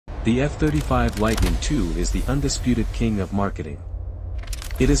The F-35 Lightning II is the undisputed king of marketing.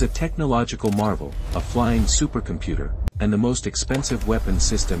 It is a technological marvel, a flying supercomputer, and the most expensive weapon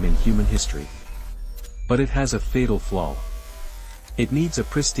system in human history. But it has a fatal flaw. It needs a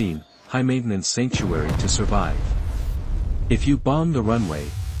pristine, high-maintenance sanctuary to survive. If you bomb the runway,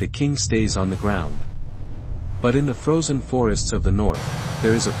 the king stays on the ground. But in the frozen forests of the north,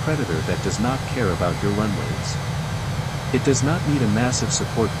 there is a predator that does not care about your runways. It does not need a massive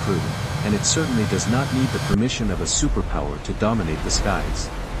support crew, and it certainly does not need the permission of a superpower to dominate the skies.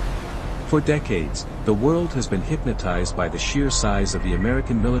 For decades, the world has been hypnotized by the sheer size of the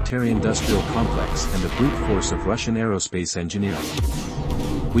American military-industrial complex and the brute force of Russian aerospace engineering.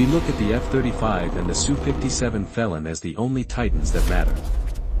 We look at the F-35 and the Su-57 Felon as the only titans that matter.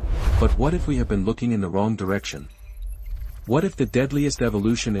 But what if we have been looking in the wrong direction? What if the deadliest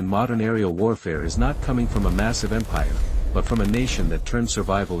evolution in modern aerial warfare is not coming from a massive empire, but from a nation that turned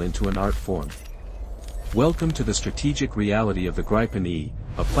survival into an art form? Welcome to the strategic reality of the Gripen E,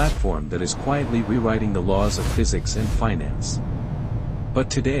 a platform that is quietly rewriting the laws of physics and finance.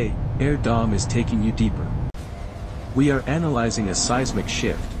 But today, Air Dom is taking you deeper. We are analyzing a seismic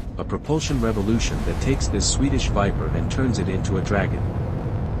shift, a propulsion revolution that takes this Swedish Viper and turns it into a dragon.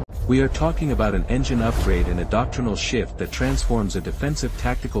 We are talking about an engine upgrade and a doctrinal shift that transforms a defensive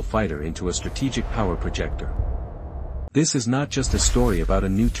tactical fighter into a strategic power projector. This is not just a story about a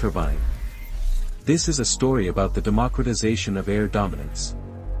new turbine. This is a story about the democratization of air dominance.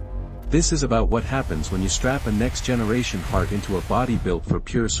 This is about what happens when you strap a next-generation heart into a body built for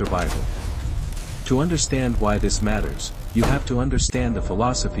pure survival. To understand why this matters, you have to understand the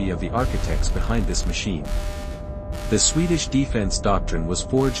philosophy of the architects behind this machine. The Swedish defense doctrine was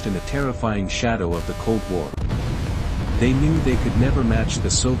forged in the terrifying shadow of the Cold War. They knew they could never match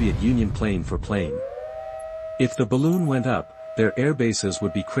the Soviet Union plane for plane. If the balloon went up, their airbases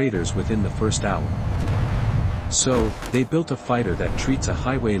would be craters within the first hour. So, they built a fighter that treats a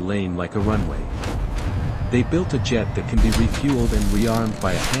highway lane like a runway. They built a jet that can be refueled and rearmed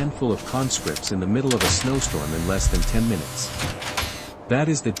by a handful of conscripts in the middle of a snowstorm in less than 10 minutes. That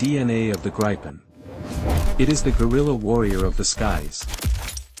is the DNA of the Gripen. It is the guerrilla warrior of the skies.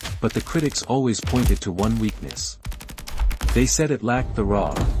 But the critics always pointed to one weakness. They said it lacked the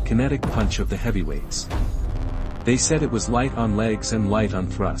raw, kinetic punch of the heavyweights. They said it was light on legs and light on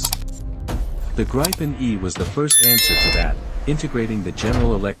thrust. The Gripen E was the first answer to that, integrating the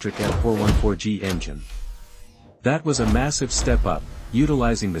General Electric F414 engine. That was a massive step up,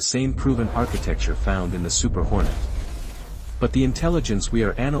 utilizing the same proven architecture found in the Super Hornet. But the intelligence we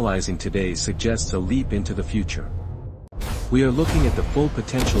are analyzing today suggests a leap into the future. We are looking at the full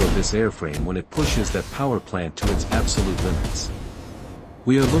potential of this airframe when it pushes that power plant to its absolute limits.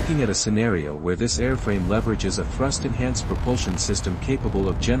 We are looking at a scenario where this airframe leverages a thrust-enhanced propulsion system capable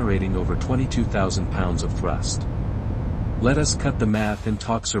of generating over 22,000 pounds of thrust. Let us cut the math and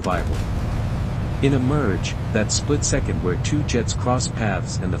talk survival. In a merge, that split second where two jets cross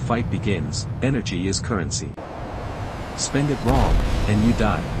paths and the fight begins, energy is currency. Spend it wrong, and you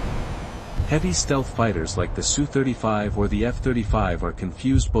die. Heavy stealth fighters like the Su-35 or the F-35 are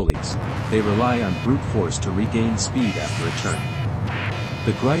confused bullies. They rely on brute force to regain speed after a turn.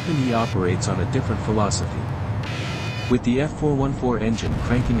 The Gripen E operates on a different philosophy. With the F414 engine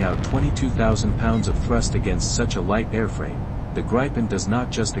cranking out 22,000 pounds of thrust against such a light airframe, the Gripen does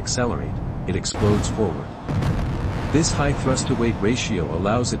not just accelerate, it explodes forward. This high thrust-to-weight ratio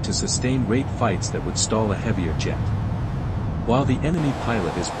allows it to sustain rate fights that would stall a heavier jet. While the enemy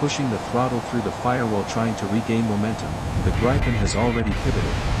pilot is pushing the throttle through the firewall trying to regain momentum, the Gripen has already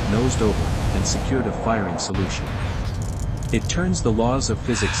pivoted, nosed over, and secured a firing solution. It turns the laws of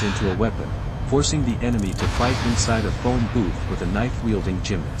physics into a weapon, forcing the enemy to fight inside a foam booth with a knife-wielding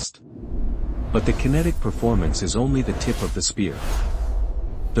gymnast. But the kinetic performance is only the tip of the spear.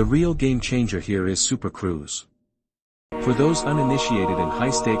 The real game-changer here is Supercruise. For those uninitiated in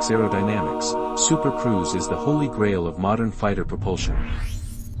high-stakes aerodynamics, Supercruise is the holy grail of modern fighter propulsion.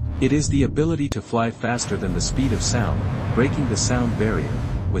 It is the ability to fly faster than the speed of sound, breaking the sound barrier,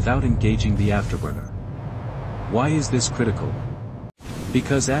 without engaging the afterburner. Why is this critical?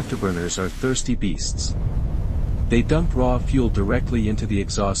 Because afterburners are thirsty beasts. They dump raw fuel directly into the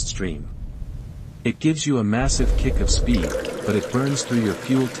exhaust stream. It gives you a massive kick of speed, but it burns through your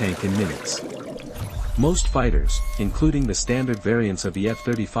fuel tank in minutes. Most fighters, including the standard variants of the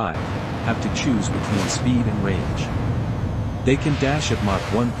F-35, have to choose between speed and range. They can dash at Mach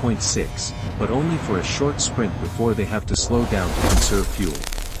 1.6, but only for a short sprint before they have to slow down to conserve fuel.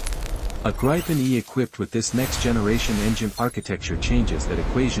 A Gripen E equipped with this next-generation engine architecture changes that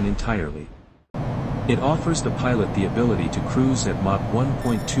equation entirely. It offers the pilot the ability to cruise at Mach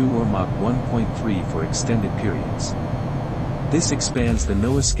 1.2 or Mach 1.3 for extended periods. This expands the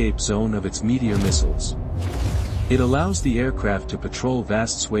no-escape zone of its Meteor missiles. It allows the aircraft to patrol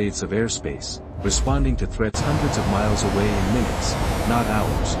vast swathes of airspace, responding to threats hundreds of miles away in minutes, not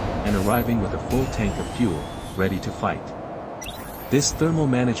hours, and arriving with a full tank of fuel, ready to fight. This thermal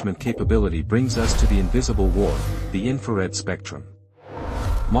management capability brings us to the invisible war, the infrared spectrum.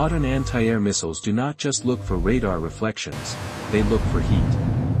 Modern anti-air missiles do not just look for radar reflections, they look for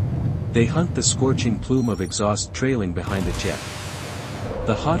heat. They hunt the scorching plume of exhaust trailing behind a jet.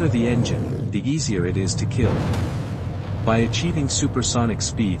 The hotter the engine, the easier it is to kill. By achieving supersonic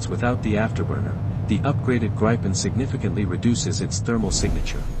speeds without the afterburner, the upgraded Gripen significantly reduces its thermal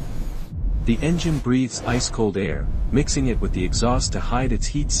signature. The engine breathes ice-cold air, mixing it with the exhaust to hide its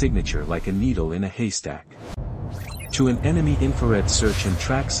heat signature like a needle in a haystack. To an enemy infrared search and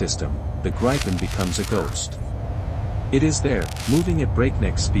track system, the Gripen becomes a ghost. It is there, moving at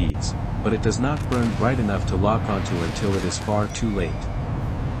breakneck speeds, but it does not burn bright enough to lock onto until it is far too late.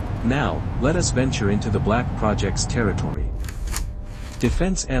 Now, let us venture into the Black Project's territory.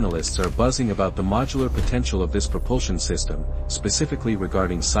 Defense analysts are buzzing about the modular potential of this propulsion system, specifically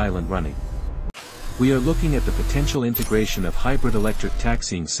regarding silent running. We are looking at the potential integration of hybrid electric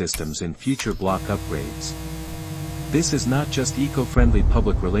taxiing systems in future block upgrades. This is not just eco-friendly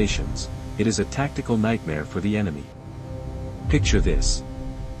public relations, it is a tactical nightmare for the enemy. Picture this.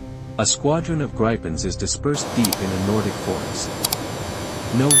 A squadron of Gripens is dispersed deep in a Nordic forest.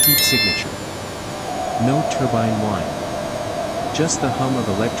 No heat signature. No turbine whine. Just the hum of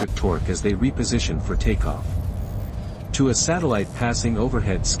electric torque as they reposition for takeoff. To a satellite passing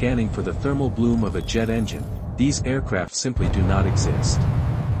overhead scanning for the thermal bloom of a jet engine, these aircraft simply do not exist.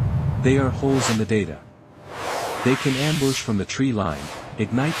 They are holes in the data. They can ambush from the tree line,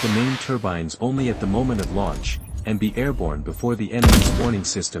 ignite the main turbines only at the moment of launch, and be airborne before the enemy's warning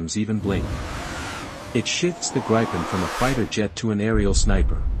systems even blink. It shifts the Gripen from a fighter jet to an aerial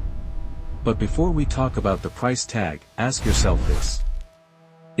sniper. But before we talk about the price tag, ask yourself this.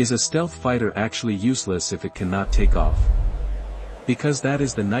 Is a stealth fighter actually useless if it cannot take off? Because that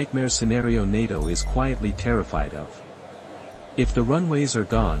is the nightmare scenario NATO is quietly terrified of. If the runways are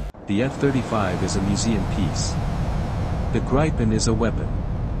gone, the F-35 is a museum piece. The Gripen is a weapon.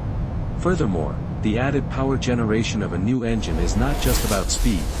 Furthermore, the added power generation of a new engine is not just about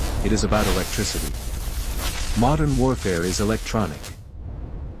speed, it is about electricity. Modern warfare is electronic.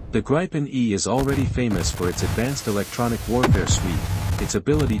 The Gripen E is already famous for its advanced electronic warfare suite, its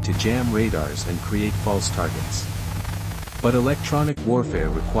ability to jam radars and create false targets. But electronic warfare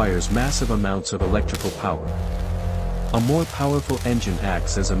requires massive amounts of electrical power. A more powerful engine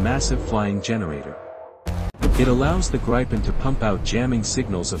acts as a massive flying generator. It allows the Gripen to pump out jamming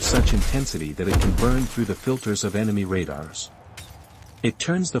signals of such intensity that it can burn through the filters of enemy radars. It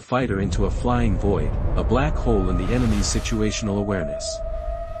turns the fighter into a flying void, a black hole in the enemy's situational awareness.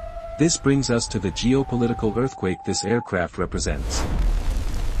 This brings us to the geopolitical earthquake this aircraft represents.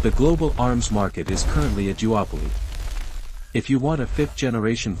 The global arms market is currently a duopoly. If you want a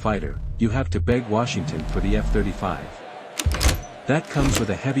fifth-generation fighter, you have to beg Washington for the F-35. That comes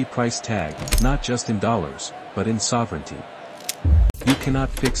with a heavy price tag, not just in dollars, but in sovereignty. You cannot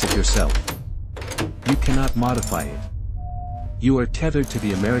fix it yourself. You cannot modify it. You are tethered to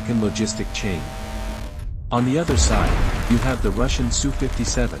the American logistic chain. On the other side, you have the Russian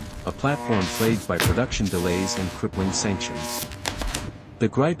Su-57, a platform plagued by production delays and crippling sanctions. The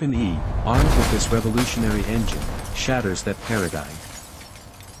Gripen E, armed with this revolutionary engine, shatters that paradigm.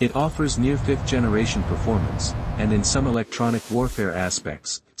 It offers near fifth-generation performance, and in some electronic warfare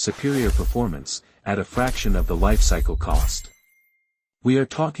aspects, superior performance, at a fraction of the lifecycle cost. We are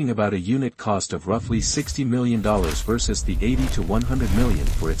talking about a unit cost of roughly $60 million versus the $80 to $100 million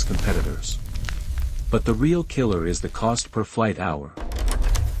for its competitors. But the real killer is the cost per flight hour.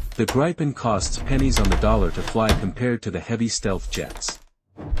 The Gripen costs pennies on the dollar to fly compared to the heavy stealth jets.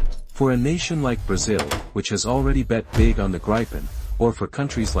 For a nation like Brazil, which has already bet big on the Gripen, or for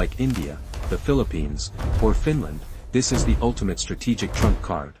countries like India, the Philippines, or Finland, this is the ultimate strategic trump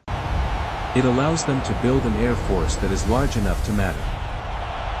card. It allows them to build an air force that is large enough to matter.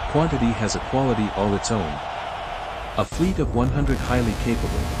 Quantity has a quality all its own. A fleet of 100 highly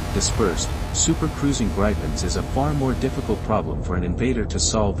capable, dispersed, supercruising Gripens is a far more difficult problem for an invader to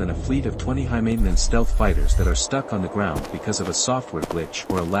solve than a fleet of 20 high-maintenance stealth fighters that are stuck on the ground because of a software glitch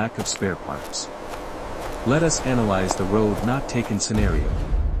or a lack of spare parts. Let us analyze the road not taken scenario.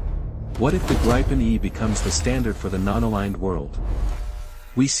 What if the Gripen E becomes the standard for the non-aligned world?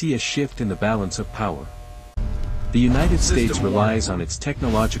 We see a shift in the balance of power. The United States relies on its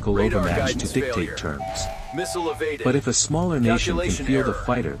technological overmatch to dictate terms. But if a smaller nation can field a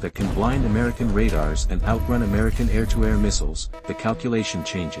fighter that can blind American radars and outrun American air-to-air missiles, the calculation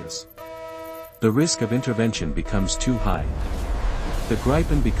changes. The risk of intervention becomes too high. The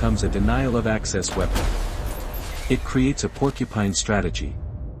Gripen becomes a denial-of-access weapon. It creates a porcupine strategy.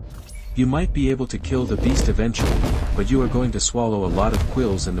 You might be able to kill the beast eventually, but you are going to swallow a lot of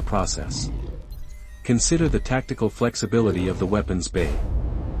quills in the process. Consider the tactical flexibility of the weapons bay.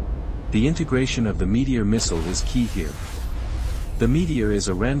 The integration of the Meteor missile is key here. The Meteor is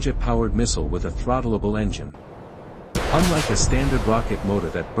a ramjet-powered missile with a throttleable engine. Unlike a standard rocket motor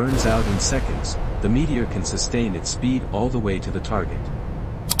that burns out in seconds, the Meteor can sustain its speed all the way to the target.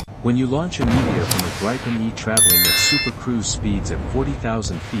 When you launch a Meteor from a Gripen E traveling at Supercruise speeds at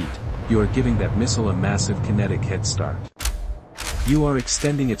 40,000 feet, you are giving that missile a massive kinetic head start. You are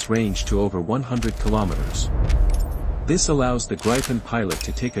extending its range to over 100 kilometers. This allows the Gripen pilot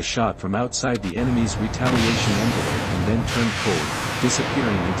to take a shot from outside the enemy's retaliation envelope and then turn cold,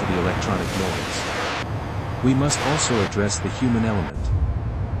 disappearing into the electronic noise. We must also address the human element.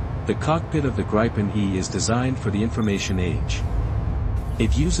 The cockpit of the Gripen E is designed for the information age.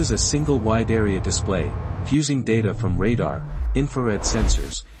 It uses a single wide-area display, fusing data from radar, infrared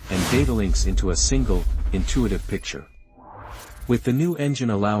sensors, and data links into a single, intuitive picture. With the new engine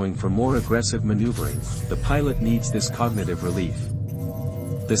allowing for more aggressive maneuvering, the pilot needs this cognitive relief.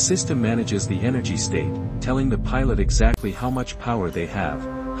 The system manages the energy state, telling the pilot exactly how much power they have,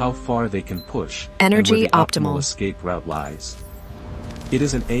 how far they can push, energy and where the optimal optimal escape route lies. It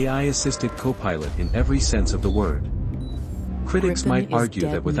is an AI-assisted co-pilot in every sense of the word. Critics Gripen might is argue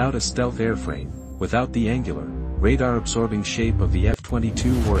dead that without a stealth airframe, without the angular, radar-absorbing shape of the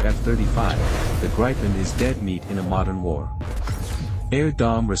F-22 or F-35, the Gripen is dead meat in a modern war. Air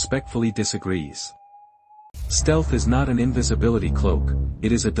Dom respectfully disagrees. Stealth is not an invisibility cloak,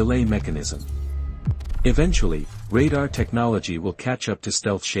 it is a delay mechanism. Eventually, radar technology will catch up to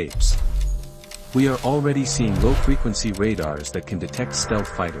stealth shapes. We are already seeing low-frequency radars that can detect stealth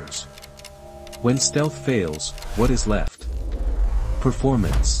fighters. When stealth fails, what is left?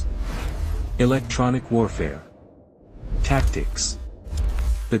 Performance. Electronic warfare. Tactics.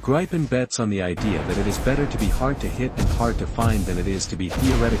 The Gripen bets on the idea that it is better to be hard to hit and hard to find than it is to be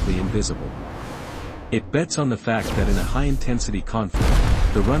theoretically invisible. It bets on the fact that in a high-intensity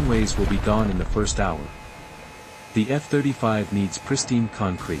conflict, the runways will be gone in the first hour. The F-35 needs pristine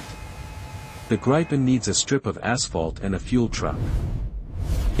concrete. The Gripen needs a strip of asphalt and a fuel truck.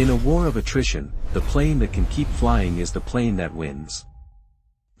 In a war of attrition, the plane that can keep flying is the plane that wins.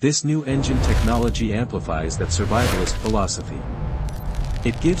 This new engine technology amplifies that survivalist philosophy.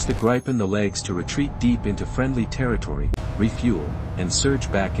 It gives the Gripen the legs to retreat deep into friendly territory, refuel, and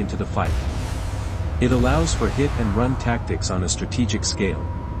surge back into the fight. It allows for hit-and-run tactics on a strategic scale.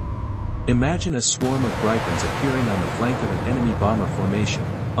 Imagine a swarm of Gripens appearing on the flank of an enemy bomber formation,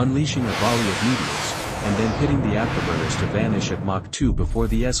 unleashing a volley of meteors, and then hitting the afterburners to vanish at Mach 2 before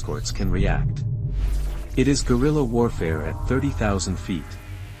the escorts can react. It is guerrilla warfare at 30,000 feet.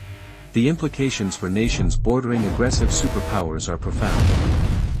 The implications for nations bordering aggressive superpowers are profound.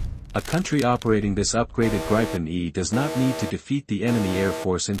 A country operating this upgraded Gripen E does not need to defeat the enemy air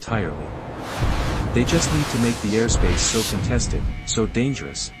force entirely. They just need to make the airspace so contested, so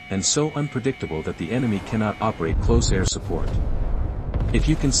dangerous, and so unpredictable that the enemy cannot operate close air support. If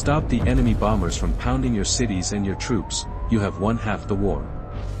you can stop the enemy bombers from pounding your cities and your troops, you have won half the war.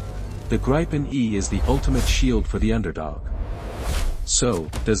 The Gripen E is the ultimate shield for the underdog. So,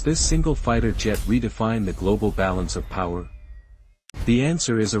 does this single fighter jet redefine the global balance of power? The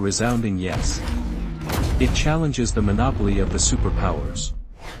answer is a resounding yes. It challenges the monopoly of the superpowers.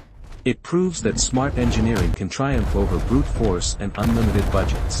 It proves that smart engineering can triumph over brute force and unlimited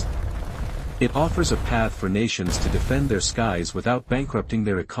budgets. It offers a path for nations to defend their skies without bankrupting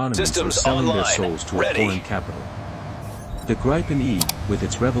their economies Systems or selling online. their souls to Ready. a foreign capital. The Gripen E, with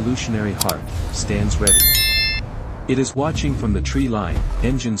its revolutionary heart, stands ready. It is watching from the tree line,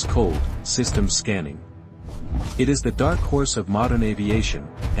 engines cold, systems scanning. It is the dark horse of modern aviation,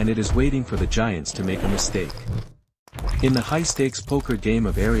 and it is waiting for the giants to make a mistake. In the high-stakes poker game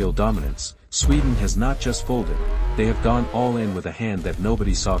of aerial dominance, Sweden has not just folded, they have gone all in with a hand that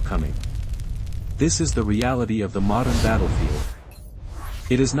nobody saw coming. This is the reality of the modern battlefield.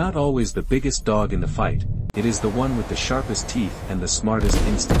 It is not always the biggest dog in the fight, it is the one with the sharpest teeth and the smartest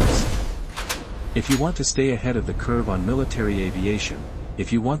instincts. If you want to stay ahead of the curve on military aviation,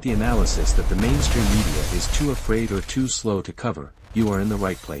 if you want the analysis that the mainstream media is too afraid or too slow to cover, you are in the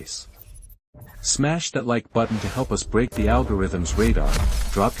right place. Smash that like button to help us break the algorithm's radar.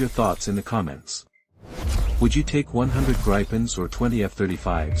 Drop your thoughts in the comments. Would you take 100 Gripens or 20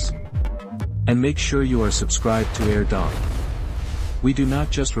 F-35s? And make sure you are subscribed to Air Dawn. We do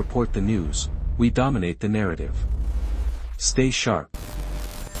not just report the news, we dominate the narrative. Stay sharp.